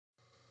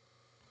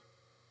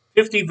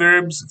50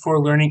 verbs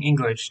for learning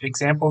English.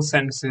 Example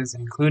sentences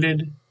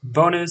included.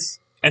 Bonus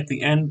at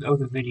the end of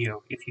the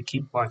video if you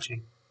keep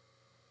watching.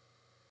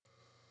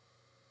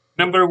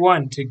 Number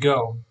 1, to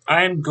go.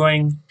 I am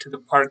going to the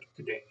park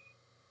today.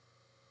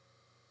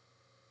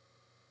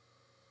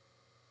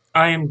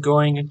 I am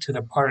going to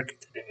the park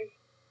today.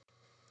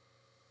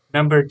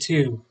 Number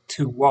 2,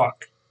 to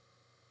walk.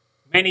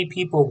 Many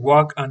people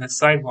walk on the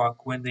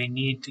sidewalk when they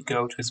need to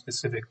go to a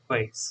specific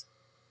place.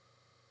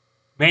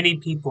 Many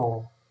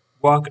people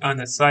walk on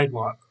the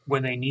sidewalk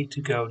when they need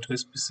to go to a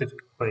specific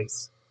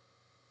place.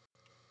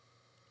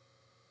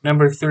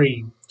 Number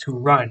 3, to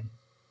run.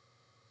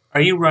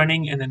 Are you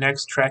running in the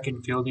next track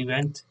and field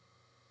event?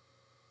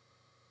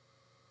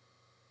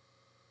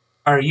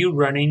 Are you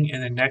running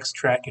in the next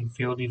track and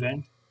field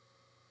event?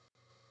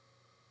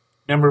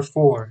 Number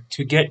 4,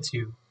 to get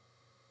to.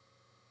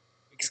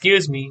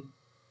 Excuse me,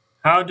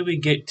 how do we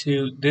get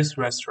to this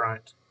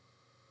restaurant?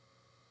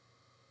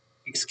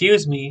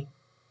 Excuse me,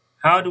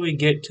 how do we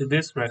get to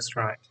this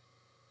restaurant?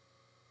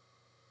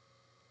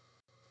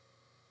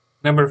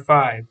 Number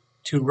 5,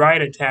 to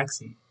ride a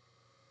taxi.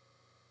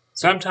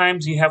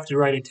 Sometimes you have to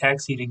ride a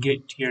taxi to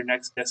get to your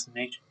next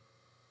destination.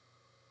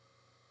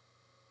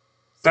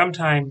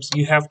 Sometimes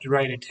you have to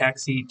ride a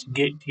taxi to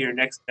get to your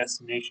next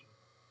destination.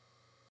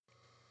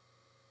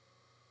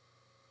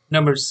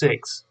 Number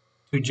 6,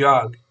 to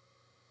jog.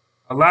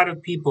 A lot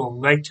of people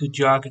like to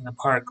jog in the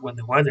park when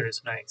the weather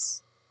is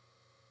nice.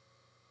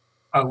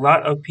 A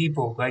lot of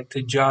people like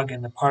to jog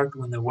in the park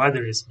when the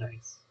weather is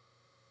nice.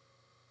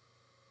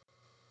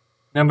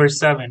 Number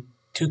 7,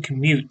 to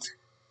commute.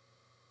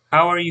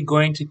 How are you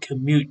going to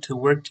commute to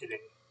work today?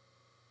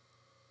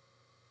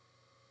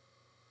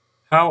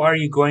 How are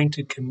you going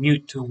to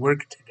commute to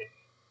work today?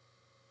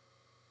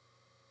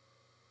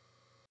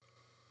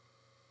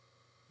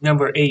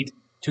 Number 8,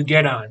 to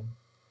get on.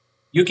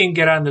 You can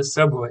get on the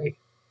subway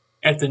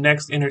at the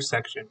next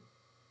intersection.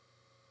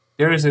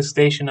 There is a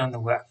station on the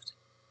left.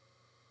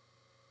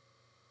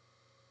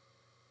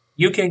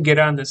 You can get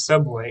on the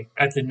subway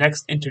at the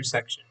next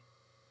intersection.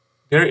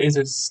 There is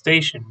a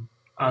station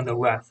on the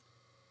left.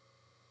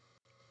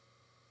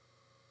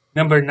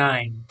 Number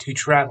 9, to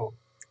travel.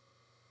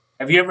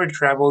 Have you ever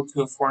traveled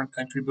to a foreign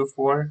country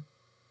before?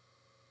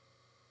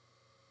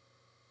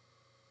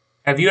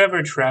 Have you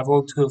ever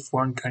traveled to a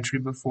foreign country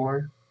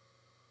before?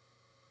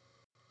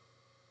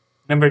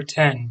 Number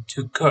 10,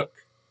 to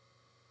cook.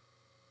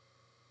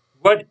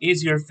 What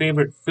is your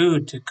favorite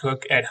food to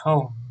cook at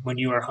home when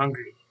you are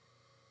hungry?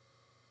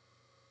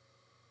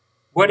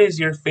 What is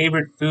your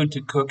favorite food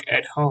to cook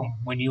at home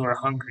when you are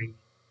hungry?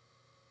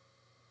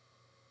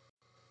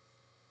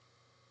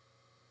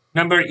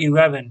 Number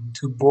 11,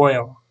 to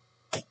boil.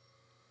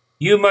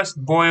 You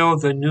must boil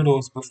the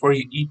noodles before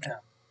you eat them.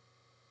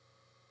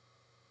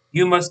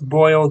 You must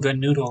boil the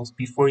noodles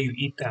before you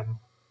eat them.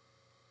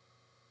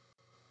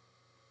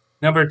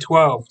 Number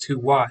 12, to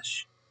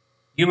wash.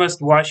 You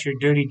must wash your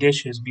dirty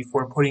dishes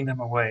before putting them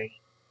away.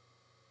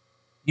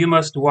 You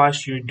must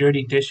wash your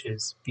dirty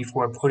dishes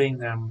before putting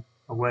them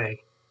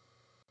away.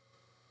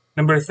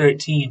 Number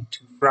 13, to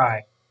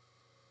fry.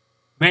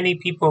 Many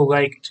people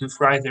like to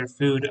fry their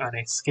food on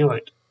a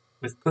skillet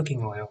with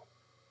cooking oil.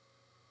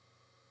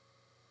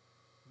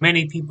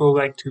 Many people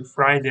like to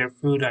fry their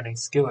food on a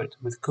skillet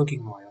with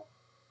cooking oil.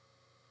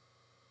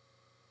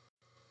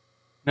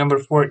 Number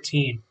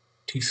 14,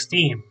 to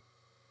steam.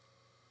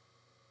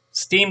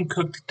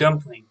 Steam-cooked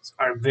dumplings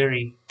are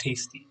very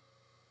tasty.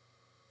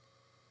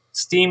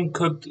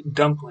 Steam-cooked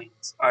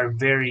dumplings are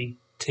very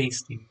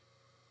tasty.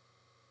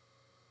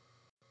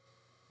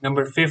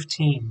 Number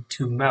 15,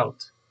 to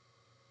melt.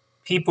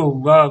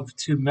 People love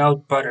to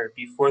melt butter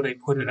before they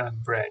put it on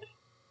bread.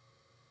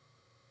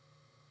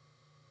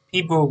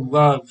 People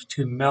love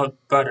to melt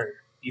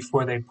butter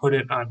before they put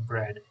it on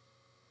bread.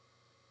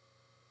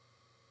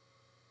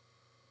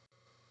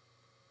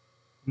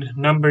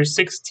 Number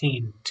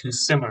 16, to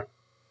simmer.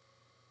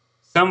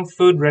 Some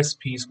food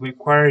recipes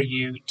require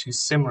you to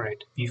simmer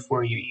it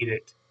before you eat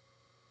it.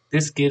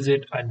 This gives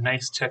it a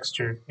nice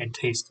texture and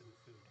taste to the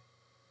food.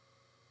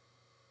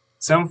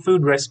 Some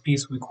food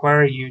recipes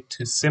require you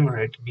to simmer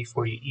it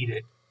before you eat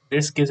it.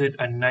 This gives it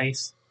a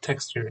nice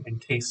texture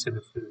and taste to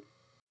the food.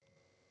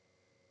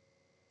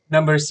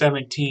 Number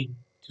 17,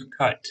 to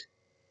cut.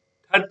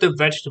 Cut the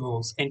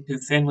vegetables into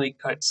thinly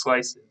cut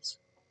slices.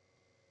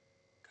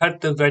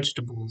 Cut the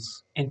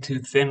vegetables into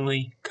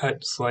thinly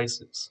cut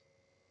slices.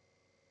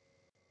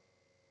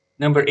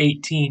 Number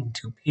 18,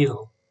 to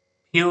peel.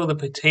 Peel the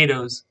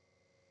potatoes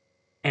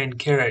and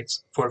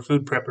carrots for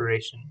food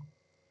preparation.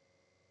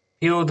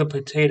 Peel the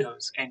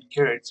potatoes and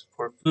carrots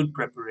for food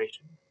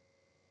preparation.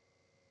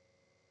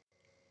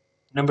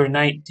 Number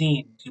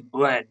 19, to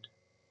blend.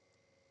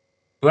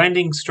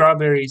 Blending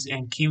strawberries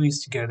and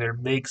kiwis together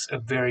makes a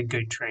very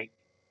good drink.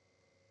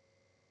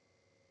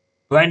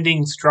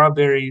 Blending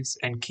strawberries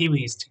and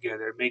kiwis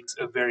together makes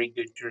a very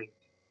good drink.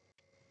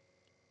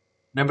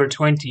 Number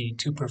 20,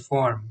 to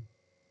perform.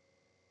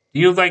 Do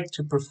you like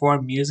to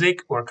perform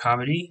music or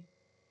comedy?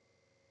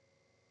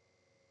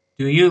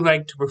 Do you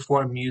like to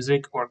perform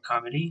music or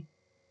comedy?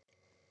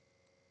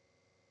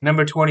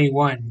 Number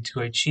 21, to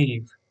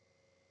achieve.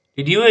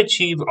 Did you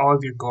achieve all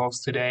of your goals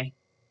today?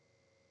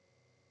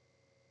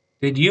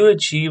 Did you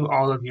achieve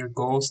all of your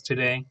goals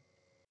today?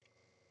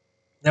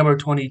 Number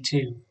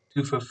 22,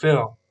 to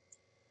fulfill.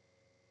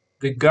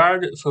 The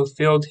guard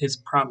fulfilled his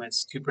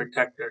promise to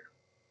protect her.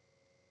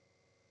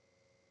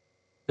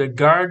 The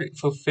guard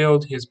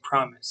fulfilled his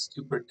promise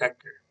to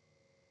protect her.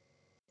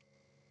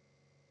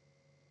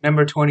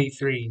 Number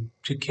 23,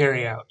 to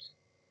carry out.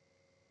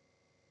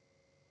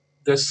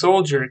 The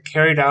soldier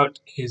carried out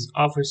his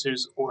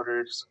officer's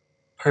orders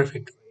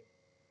perfectly.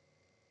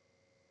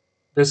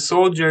 The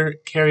soldier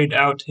carried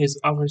out his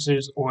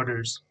officer's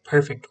orders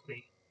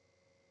perfectly.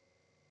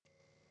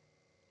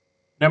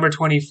 Number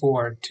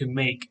 24, to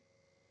make.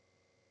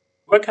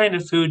 What kind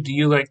of food do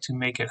you like to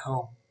make at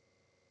home?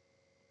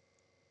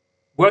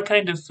 What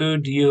kind of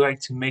food do you like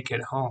to make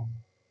at home?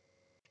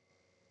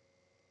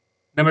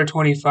 Number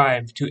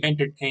 25, to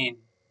entertain.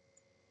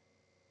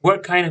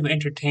 What kind of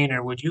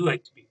entertainer would you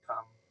like to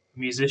become? A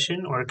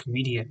musician or a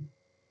comedian?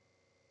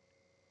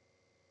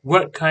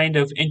 What kind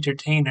of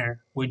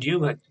entertainer would you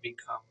like to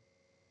become?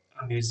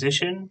 A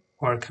musician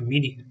or a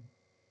comedian?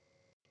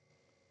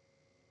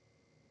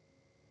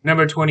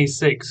 Number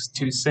 26,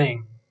 to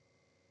sing.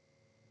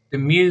 The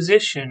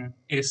musician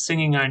is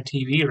singing on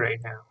TV right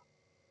now.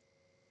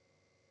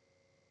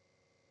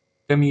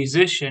 The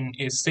musician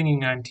is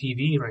singing on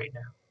TV right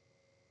now.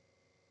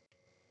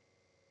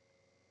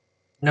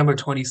 Number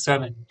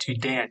 27, to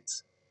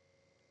dance.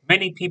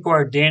 Many people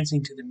are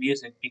dancing to the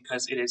music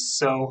because it is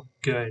so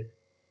good.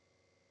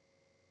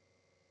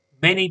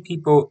 Many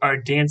people are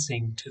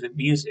dancing to the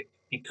music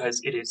because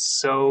it is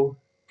so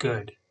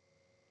good.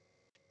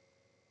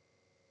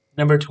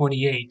 Number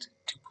 28,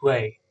 to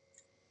play.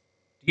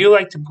 Do you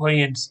like to play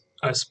in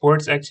a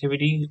sports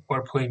activity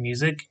or play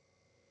music?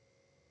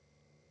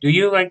 Do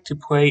you like to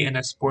play in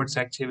a sports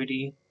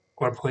activity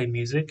or play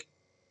music?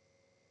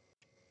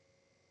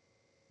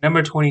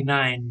 Number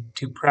 29,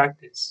 to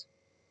practice.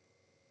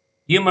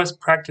 You must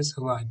practice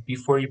a lot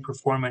before you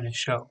perform in a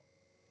show.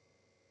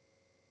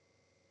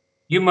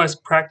 You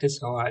must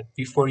practice a lot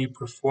before you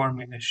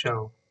perform in a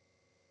show.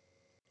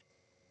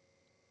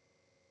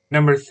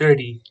 Number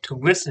 30, to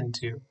listen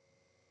to.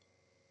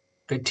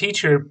 The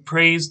teacher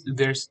praised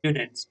their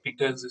students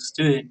because the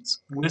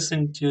students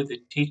listened to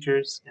the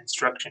teacher's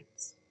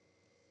instructions.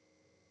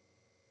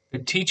 The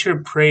teacher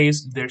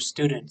praised their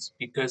students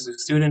because the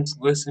students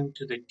listened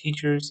to the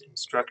teacher's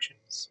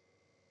instructions.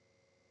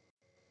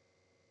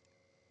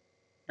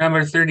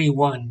 Number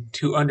 31,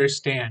 to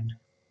understand.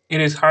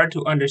 It is hard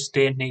to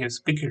understand native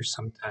speakers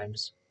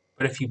sometimes,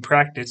 but if you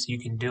practice, you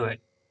can do it.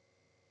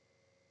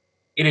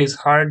 It is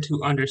hard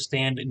to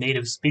understand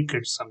native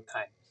speakers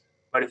sometimes,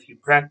 but if you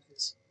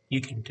practice, you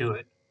can do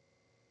it.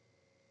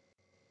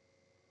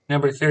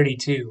 Number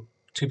 32,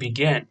 to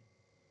begin.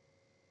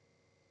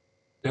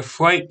 The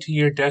flight to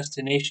your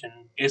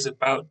destination is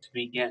about to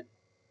begin.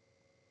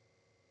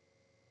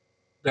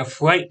 The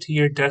flight to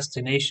your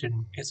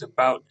destination is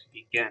about to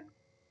begin.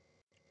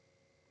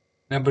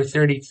 Number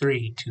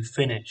 33, to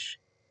finish.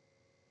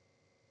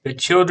 The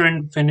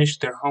children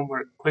finished their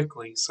homework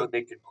quickly so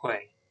they could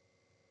play.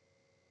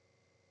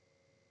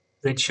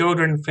 The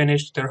children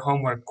finished their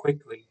homework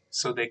quickly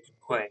so they could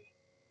play.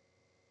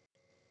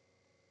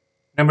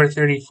 Number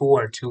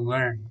 34, to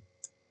learn.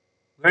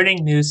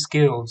 Learning new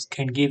skills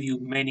can give you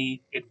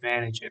many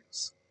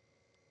advantages.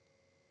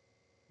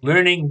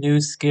 Learning new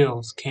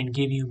skills can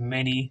give you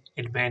many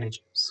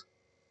advantages.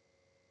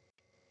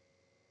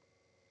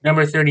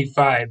 Number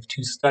 35,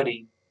 to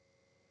study.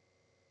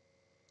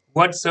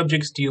 What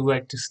subjects do you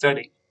like to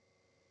study?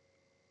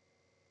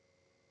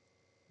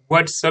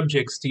 What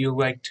subjects do you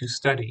like to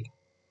study?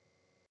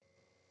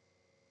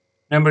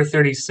 Number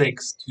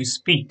 36, to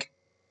speak.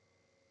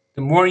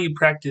 The more you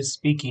practice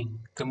speaking,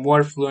 the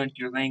more fluent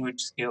your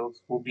language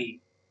skills will be.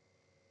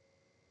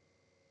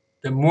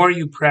 The more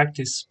you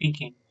practice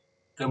speaking,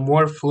 the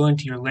more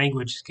fluent your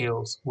language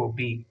skills will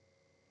be.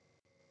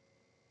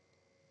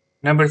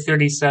 Number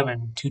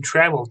 37, to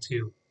travel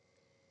to.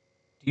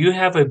 Do you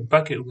have a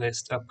bucket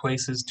list of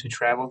places to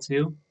travel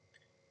to?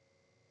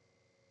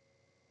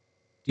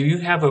 Do you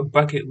have a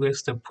bucket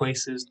list of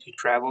places to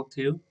travel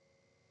to?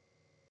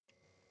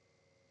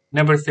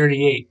 Number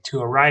 38, to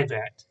arrive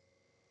at.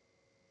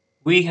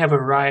 We have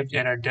arrived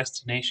at our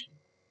destination.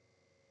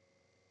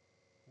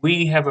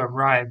 We have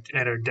arrived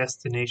at our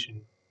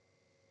destination.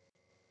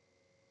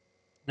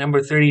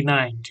 Number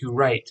 39, to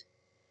write.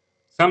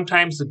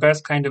 Sometimes the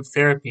best kind of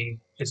therapy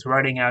is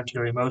writing out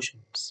your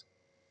emotions.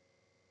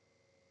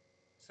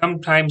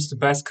 Sometimes the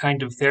best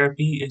kind of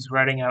therapy is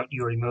writing out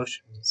your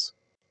emotions.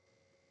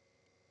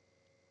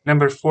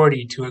 Number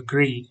 40, to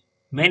agree.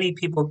 Many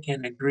people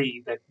can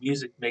agree that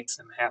music makes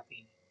them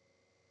happy.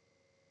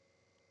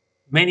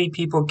 Many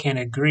people can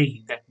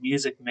agree that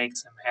music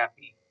makes them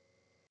happy.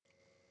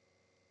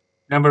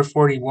 Number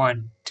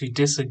 41, to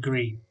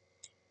disagree.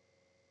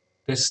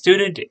 The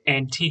student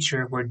and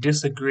teacher were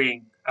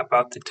disagreeing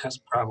about the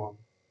test problem.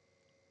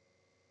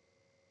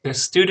 The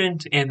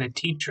student and the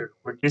teacher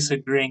were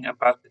disagreeing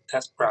about the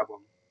test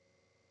problem.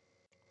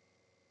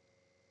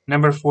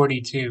 Number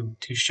 42,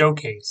 to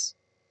showcase.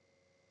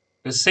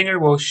 The singer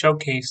will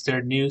showcase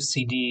their new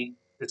CD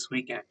this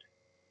weekend.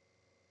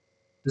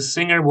 The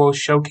singer will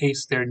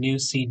showcase their new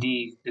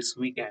CD this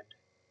weekend.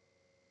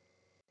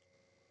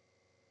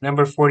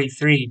 Number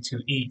 43,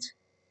 to eat.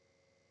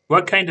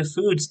 What kind of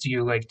foods do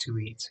you like to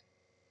eat?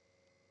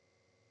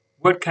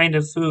 What kind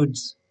of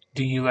foods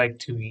do you like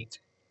to eat?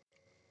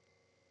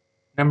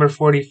 Number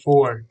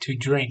 44, to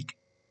drink.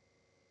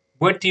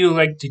 What do you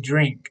like to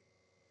drink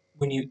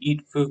when you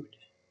eat food?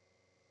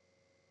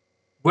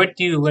 What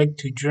do you like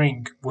to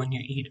drink when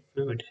you eat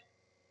food?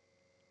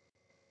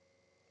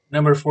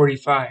 Number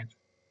 45,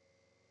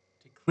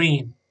 to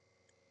clean.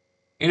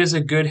 It is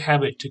a good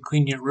habit to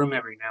clean your room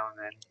every now and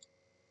then.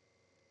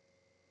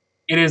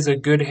 It is a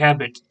good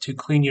habit to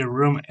clean your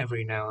room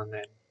every now and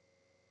then.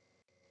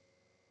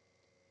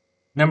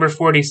 Number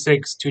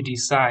 46, to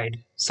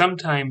decide.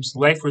 Sometimes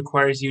life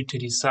requires you to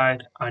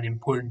decide on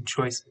important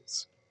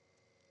choices.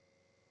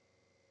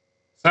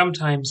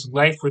 Sometimes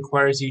life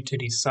requires you to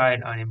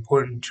decide on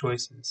important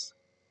choices.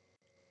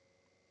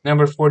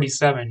 Number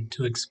 47,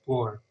 to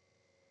explore.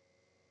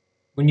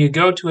 When you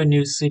go to a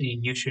new city,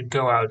 you should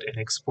go out and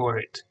explore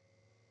it.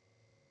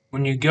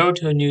 When you go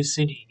to a new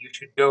city, you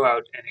should go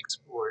out and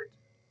explore it.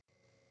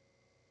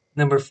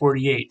 Number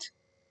 48,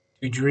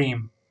 to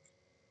dream.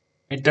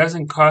 It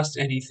doesn't cost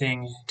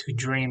anything to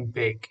dream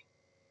big.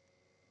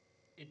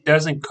 It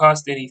doesn't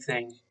cost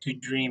anything to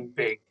dream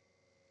big.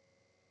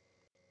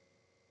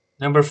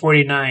 Number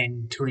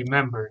 49, to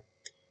remember.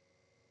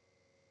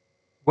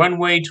 One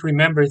way to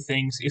remember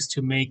things is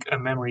to make a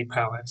memory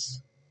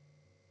palace.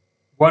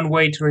 One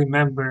way to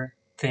remember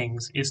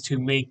things is to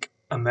make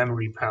a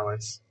memory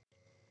palace.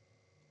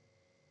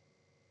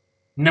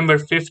 Number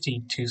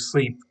 50, to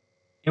sleep.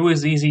 It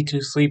was easy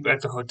to sleep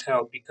at the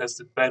hotel because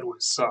the bed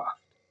was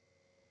soft.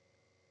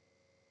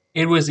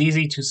 It was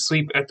easy to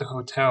sleep at the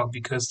hotel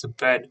because the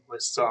bed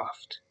was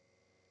soft.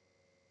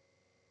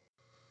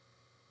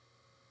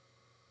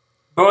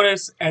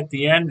 Bonus at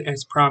the end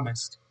as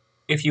promised.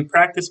 If you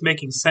practice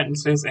making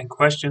sentences and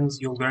questions,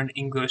 you'll learn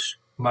English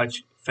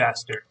much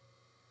faster.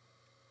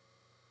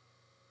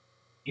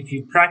 If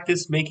you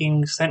practice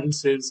making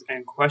sentences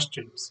and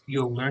questions,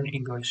 you'll learn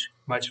English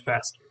much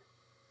faster.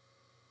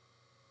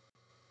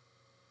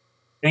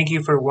 Thank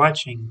you for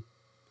watching.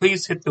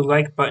 Please hit the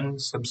like button,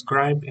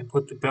 subscribe, and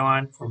put the bell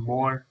on for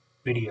more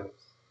videos.